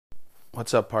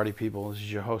What's up, party people? This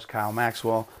is your host, Kyle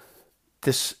Maxwell.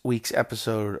 This week's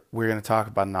episode, we're going to talk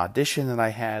about an audition that I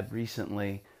had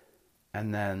recently,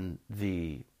 and then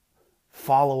the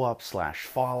follow-up slash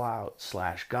fallout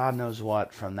slash God knows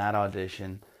what from that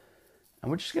audition.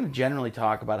 And we're just going to generally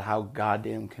talk about how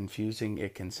goddamn confusing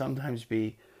it can sometimes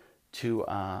be to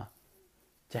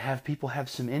have people have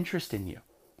some interest in you.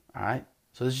 All right?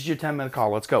 So this is your 10-minute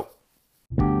call. Let's go.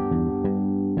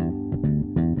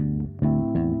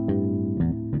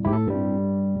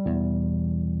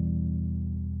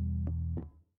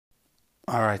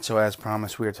 All right, so as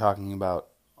promised, we are talking about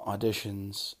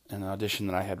auditions and an audition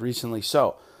that I had recently.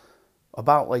 So,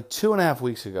 about like 2.5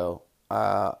 weeks ago,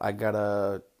 I got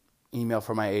a email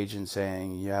from my agent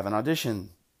saying, you have an audition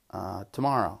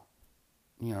tomorrow.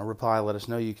 Reply, let us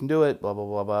know you can do it, blah, blah,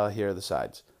 blah, blah, here are the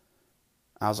sides.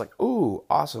 I was like, ooh,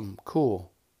 awesome,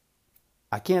 cool.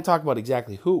 I can't talk about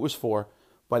exactly who it was for,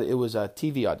 but it was a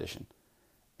TV audition.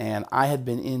 And I had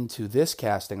been into this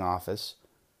casting office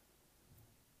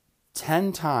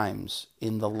 10 times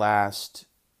in the last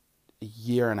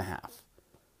year and a half.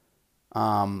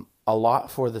 A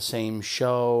lot for the same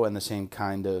show and the same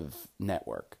kind of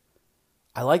network.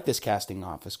 I like this casting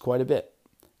office quite a bit.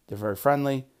 They're very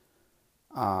friendly.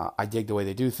 I dig the way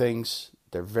they do things.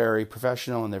 They're very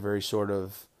professional and they're very sort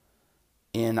of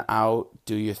in, out,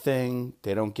 do your thing.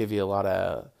 They don't give you a lot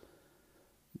of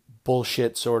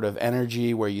bullshit sort of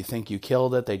energy where you think you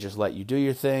killed it. They just let you do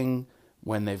your thing.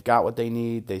 When they've got what they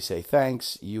need, they say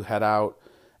thanks, you head out,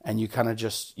 and you kind of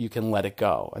just, you can let it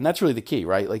go. And that's really the key,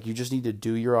 right? Like, you just need to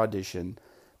do your audition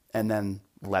and then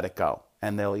let it go.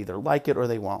 And they'll either like it or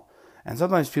they won't. And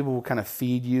sometimes people will kind of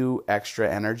feed you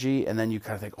extra energy, and then you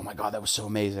kind of think, oh my God, that was so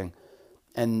amazing.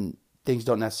 And things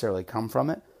don't necessarily come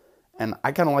from it. And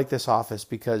I kind of like this office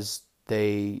because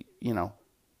they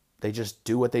just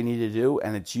do what they need to do,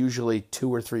 and it's usually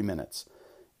 2 or 3 minutes.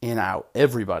 In, out,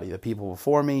 everybody, the people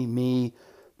before me,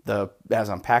 as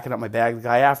I'm packing up my bag, the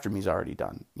guy after me's already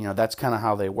done. That's kind of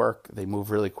how they work. They move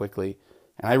really quickly,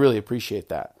 and I really appreciate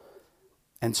that.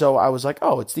 And so I was like,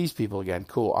 oh, it's these people again.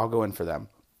 Cool, I'll go in for them.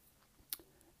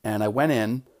 And I went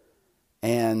in,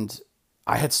 and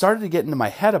I had started to get into my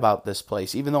head about this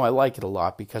place, even though I like it a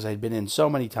lot, because I'd been in so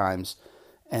many times,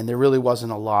 and there really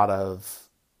wasn't a lot of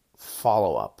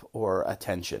follow-up or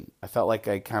attention. I felt like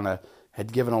I kind of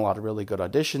had given a lot of really good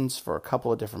auditions for a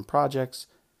couple of different projects,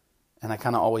 and I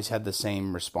kind of always had the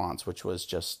same response, which was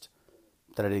just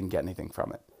that I didn't get anything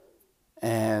from it.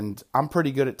 And I'm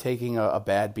pretty good at taking a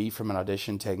bad beat from an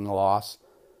audition, taking a loss.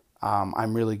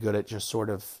 I'm really good at just sort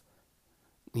of,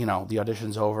 the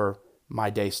audition's over, my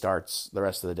day starts the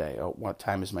rest of the day. Oh, what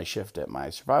time is my shift at my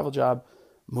survival job?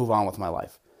 Move on with my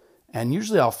life. And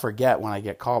usually I'll forget when I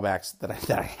get callbacks that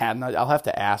I had. I'll have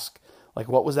to ask, like,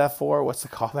 what was that for? What's the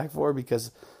callback for?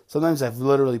 Because sometimes I've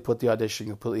literally put the audition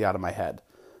completely out of my head.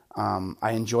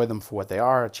 I enjoy them for what they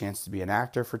are, a chance to be an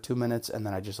actor for 2 minutes, and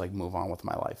then I just move on with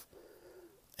my life.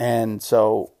 And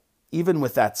so even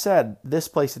with that said, this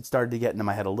place had started to get into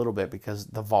my head a little bit because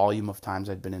the volume of times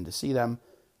I'd been in to see them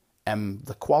and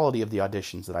the quality of the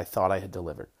auditions that I thought I had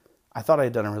delivered. I thought I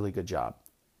had done a really good job.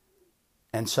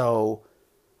 And so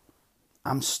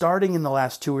I'm starting in the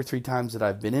last 2 or 3 times that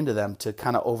I've been into them to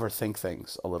kind of overthink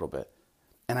things a little bit.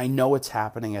 And I know it's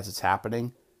happening as it's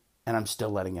happening, and I'm still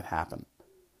letting it happen,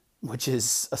 which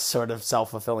is a sort of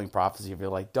self-fulfilling prophecy. If you're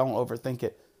like, don't overthink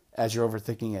it as you're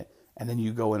overthinking it, and then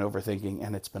you go in overthinking,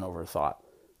 and it's been overthought,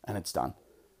 and it's done.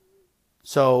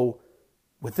 So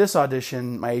with this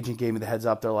audition, my agent gave me the heads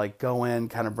up. They're like, go in,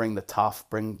 kind of bring the tough,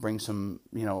 bring some,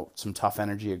 some tough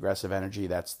energy, aggressive energy.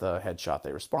 That's the headshot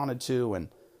they responded to, and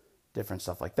different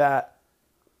stuff like that.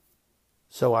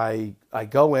 So I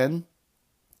go in.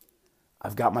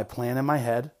 I've got my plan in my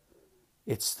head.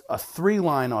 It's a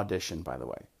 3-line audition, by the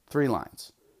way. 3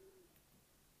 lines.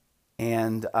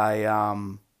 And I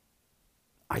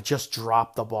just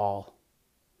dropped the ball.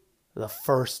 The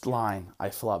first line, I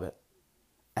flub it.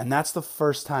 And that's the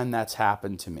first time that's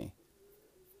happened to me.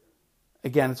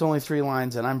 Again, it's only 3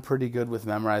 lines, and I'm pretty good with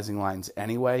memorizing lines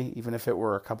anyway. Even if it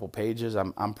were a couple pages,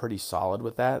 I'm pretty solid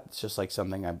with that. It's just like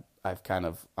something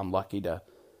I'm lucky to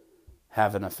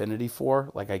have an affinity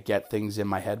for. Like, I get things in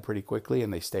my head pretty quickly,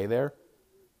 and they stay there.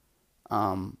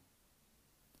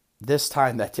 This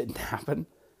time that didn't happen.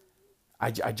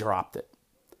 I dropped it.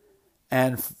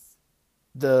 And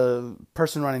the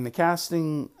person running the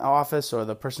casting office, or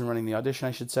the person running the audition,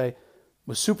 I should say,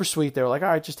 was super sweet. They were like, all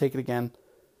right, just take it again.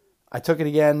 I took it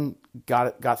again,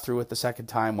 got through it the second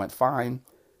time, went fine.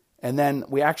 And then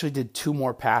we actually did 2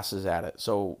 more passes at it.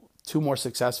 So 2 more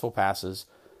successful passes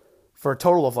for a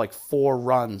total of like 4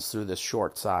 runs through this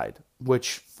short side,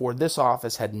 which for this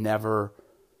office had never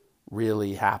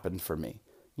really happened for me.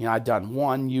 You know, I'd done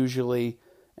one usually,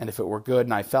 and if it were good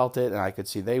and I felt it and I could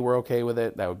see they were okay with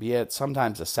it, that would be it.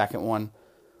 Sometimes a second one.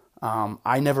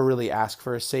 I never really ask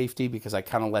for a safety because I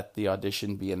kind of let the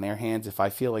audition be in their hands. If I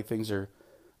feel like things are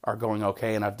going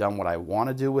okay and I've done what I want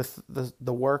to do with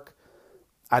the work,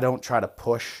 I don't try to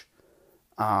push.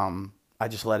 I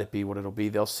just let it be what it'll be.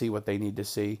 They'll see what they need to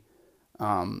see.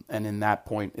 And in that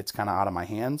point, it's kind of out of my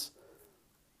hands.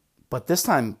 But this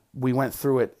time we went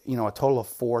through it, you know, a total of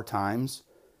 4 times,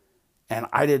 and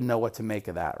I didn't know what to make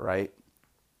of that, right?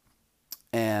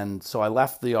 And so I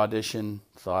left the audition,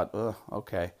 thought,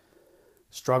 okay.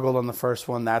 Struggled on the first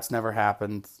one. That's never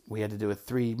happened. We had to do it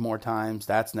 3 more times.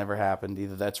 That's never happened.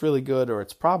 Either that's really good or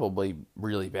it's probably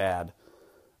really bad.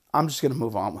 I'm just going to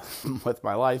move on with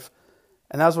my life.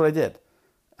 And that's what I did.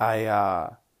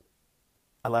 I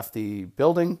left the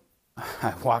building.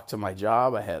 I walked to my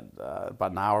job. I had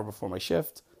about an hour before my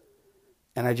shift.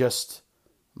 And I just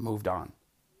moved on.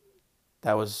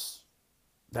 That was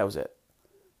it.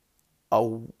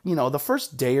 You know, the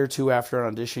first day or 2 after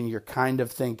an audition, you're kind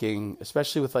of thinking,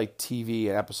 especially with like TV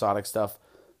and episodic stuff,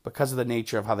 because of the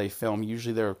nature of how they film,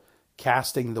 usually they're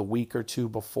casting the week or 2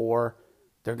 before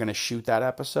they're going to shoot that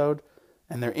episode,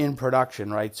 and they're in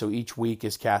production, right? So each week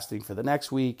is casting for the next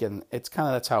week, and it's kind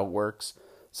of, that's how it works.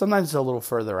 Sometimes it's a little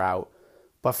further out,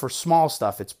 but for small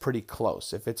stuff, it's pretty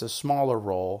close. If it's a smaller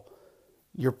role,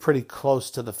 you're pretty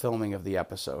close to the filming of the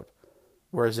episode.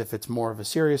 Whereas if it's more of a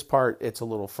serious part, it's a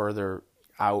little further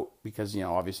out because, you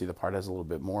know, obviously the part has a little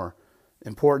bit more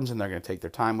importance and they're going to take their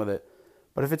time with it.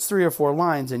 But if it's 3 or 4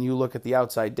 lines and you look at the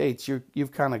outside dates,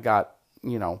 you've kind of got,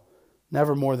 you know,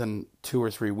 never more than 2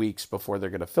 or 3 weeks before they're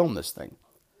going to film this thing.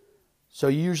 So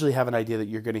you usually have an idea that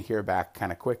you're going to hear back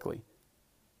kind of quickly.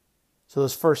 So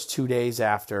those first 2 days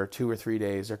after, 2 or 3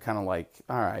 days, are kind of like,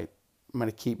 all right, I'm going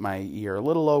to keep my ear a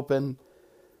little open,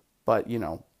 but, you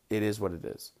know, it is what it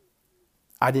is.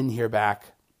 I didn't hear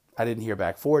back. I didn't hear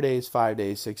back 4 days, 5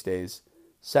 days, 6 days,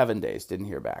 7 days, didn't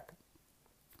hear back.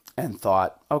 And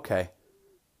thought, okay,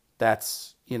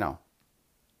 that's, you know,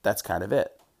 that's kind of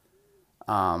it.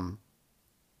 And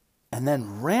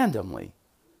then randomly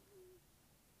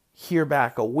hear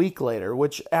back a week later,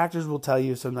 which actors will tell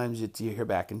you sometimes you hear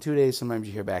back in 2 days, sometimes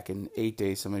you hear back in 8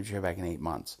 days, sometimes you hear back in 8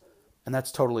 months. And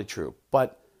that's totally true.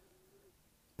 But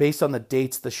based on the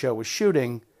dates the show was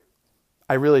shooting,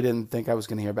 I really didn't think I was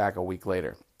going to hear back a week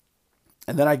later.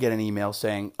 And then I get an email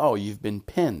saying, oh, you've been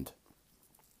pinned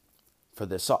for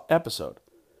this episode.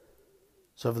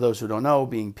 So for those who don't know,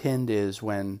 being pinned is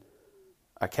when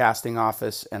a casting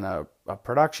office and a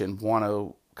production want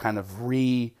to kind of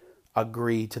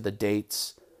re-agree to the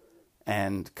dates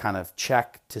and kind of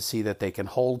check to see that they can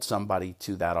hold somebody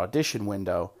to that audition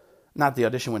window. Not the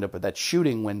audition window, but that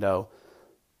shooting window,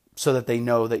 so that they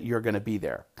know that you're going to be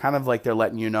there. Kind of like they're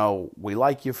letting you know, we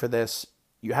like you for this.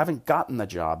 You haven't gotten the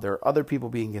job. There are other people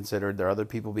being considered. There are other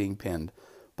people being pinned.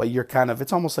 But you're kind of,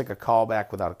 it's almost like a callback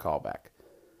without a callback.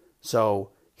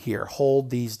 So here, hold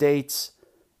these dates.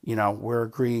 You know, we're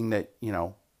agreeing that, you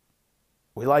know,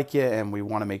 we like you and we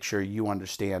want to make sure you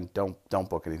understand. Don't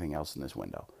book anything else in this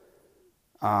window.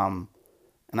 And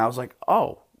I was like,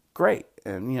 oh, great.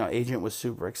 And, you know, agent was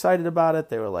super excited about it.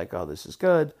 They were like, oh, this is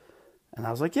good. And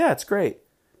I was like, yeah, it's great.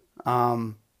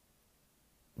 Wow,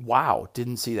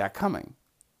 didn't see that coming,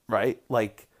 right?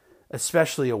 Like,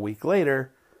 especially a week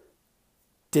later,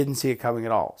 didn't see it coming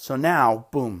at all. So now,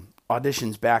 boom,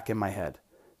 audition's back in my head.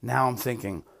 Now I'm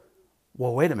thinking,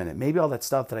 well, wait a minute. Maybe all that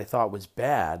stuff that I thought was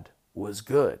bad was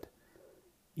good.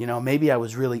 You know, maybe I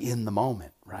was really in the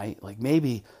moment, right? Like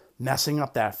maybe messing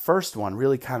up that first one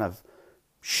really kind of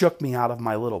shook me out of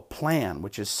my little plan,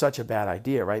 which is such a bad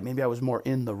idea, right? Maybe I was more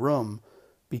in the room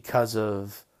because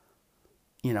of,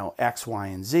 you know, X, Y,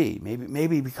 and Z.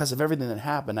 Maybe because of everything that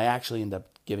happened, I actually ended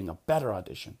up giving a better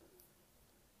audition.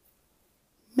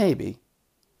 Maybe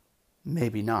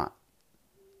not.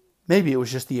 Maybe it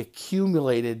was just the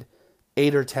accumulated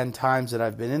 8 or 10 times that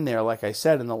I've been in there, like I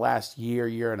said, in the last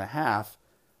year and a half,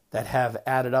 that have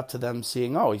added up to them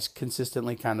seeing, oh, he's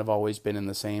consistently kind of always been in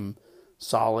the same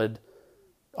solid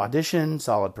audition,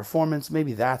 solid performance.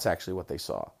 Maybe that's actually what they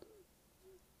saw.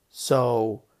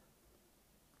 So,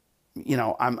 you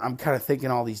know, I'm kind of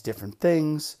thinking all these different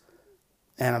things,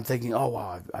 and I'm thinking, oh,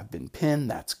 wow, I've been pinned.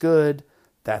 That's good.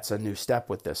 That's a new step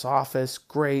with this office.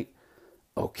 Great.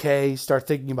 Okay. Start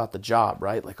thinking about the job,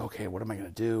 right? Like, okay, what am I going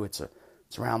to do? It's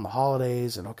around the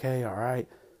holidays, and okay, all right.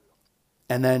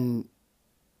 And then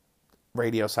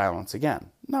radio silence again.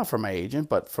 Not from my agent,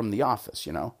 but from the office,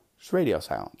 you know, just radio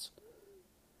silence.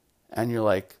 And you're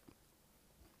like,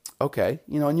 okay,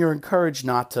 and you're encouraged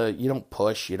not to, you don't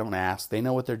push, you don't ask. They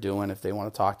know what they're doing. If they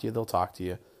want to talk to you, they'll talk to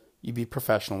you. You be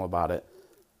professional about it.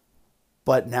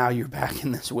 But now you're back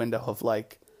in this window of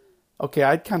like, okay,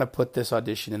 I'd kind of put this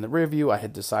audition in the review. I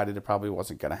had decided it probably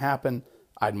wasn't going to happen.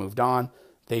 I'd moved on.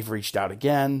 They've reached out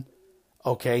again.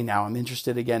 Okay, now I'm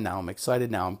interested again. Now I'm excited.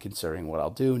 Now I'm considering what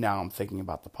I'll do. Now I'm thinking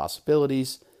about the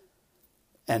possibilities.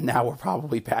 And now we're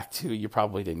probably back to, you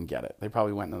probably didn't get it. They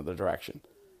probably went in another direction.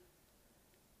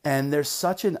 And there's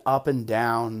such an up and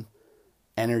down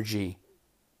energy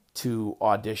to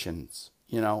auditions,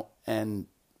 and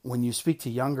when you speak to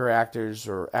younger actors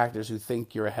or actors who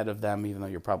think you're ahead of them, even though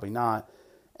you're probably not,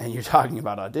 and you're talking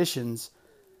about auditions,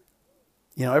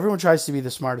 everyone tries to be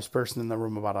the smartest person in the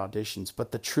room about auditions.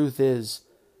 But the truth is,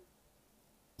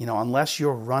 unless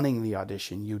you're running the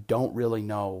audition, you don't really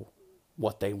know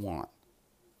what they want.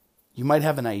 You might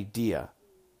have an idea.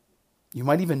 You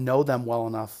might even know them well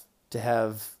enough to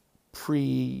have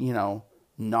prior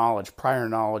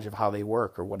knowledge of how they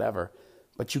work or whatever.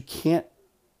 But you can't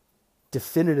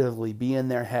definitively be in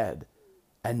their head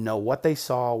and know what they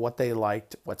saw, what they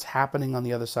liked, what's happening on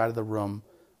the other side of the room,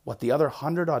 what the other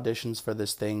 100 auditions for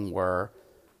this thing were,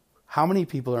 how many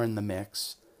people are in the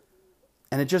mix.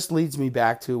 And it just leads me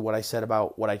back to what I said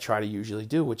about what I try to usually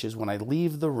do, which is when I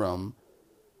leave the room,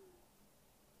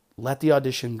 let the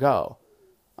audition go.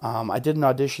 I did an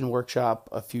audition workshop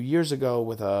a few years ago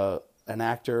with an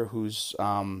actor whose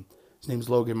his name's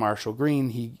Logan Marshall Green.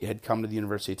 He had come to the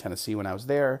University of Tennessee when I was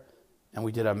there, and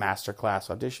we did a masterclass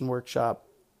audition workshop.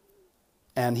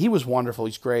 And he was wonderful.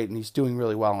 He's great, and he's doing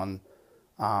really well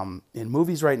in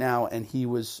movies right now. And he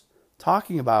was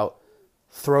talking about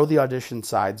throw the audition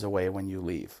sides away when you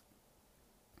leave.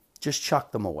 Just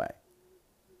chuck them away.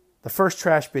 The first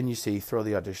trash bin you see, throw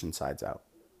the audition sides out.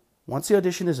 Once the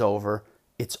audition is over,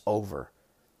 it's over.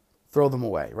 Throw them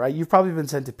away, right? You've probably been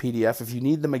sent to PDF. If you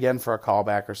need them again for a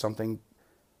callback or something,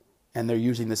 and they're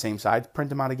using the same sides, print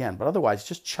them out again. But otherwise,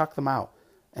 just chuck them out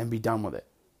and be done with it.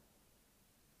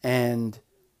 And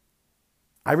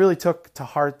I really took to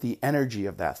heart the energy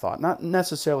of that thought, not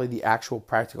necessarily the actual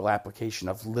practical application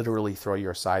of literally throw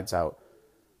your sides out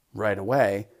right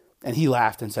away. And he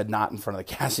laughed and said, not in front of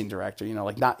the casting director,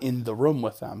 like not in the room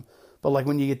with them. But like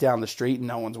when you get down the street and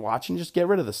no one's watching, just get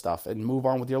rid of the stuff and move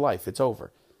on with your life. It's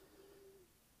over.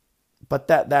 But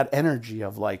that energy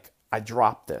of like, I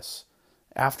dropped this.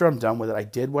 After I'm done with it, I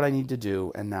did what I need to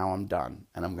do, and now I'm done,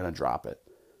 and I'm going to drop it.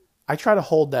 I try to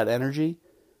hold that energy,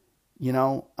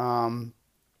 I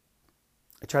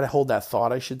try to hold that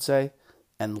thought, I should say,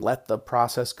 and let the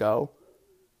process go.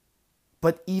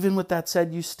 But even with that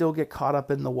said, you still get caught up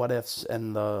in the what ifs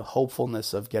and the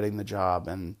hopefulness of getting the job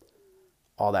and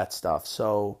all that stuff.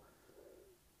 So,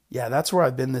 yeah, that's where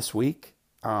I've been this week.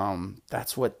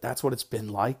 That's what it's been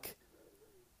like.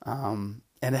 And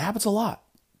it happens a lot.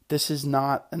 This is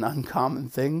not an uncommon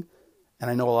thing. And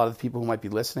I know a lot of the people who might be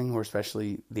listening, or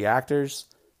especially the actors,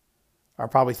 are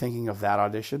probably thinking of that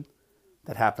audition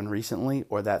that happened recently,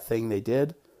 or that thing they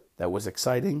did that was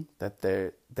exciting, that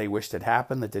they wished had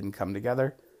happened, that didn't come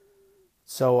together.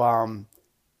 So,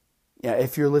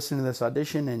 if you're listening to this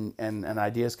audition and an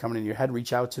idea is coming in your head,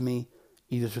 reach out to me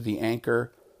either through the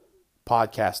Anchor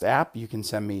podcast app. You can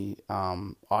send me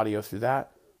audio through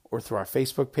that, or through our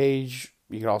Facebook page.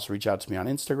 You can also reach out to me on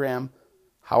Instagram.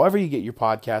 However you get your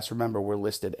podcast, remember, we're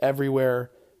listed everywhere.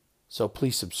 So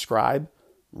please subscribe,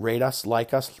 rate us,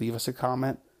 like us, leave us a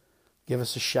comment, give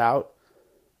us a shout.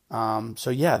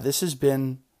 This has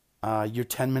been your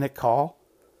 10-minute call,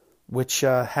 which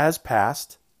has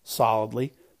passed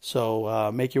solidly.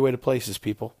 So make your way to places,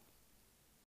 people.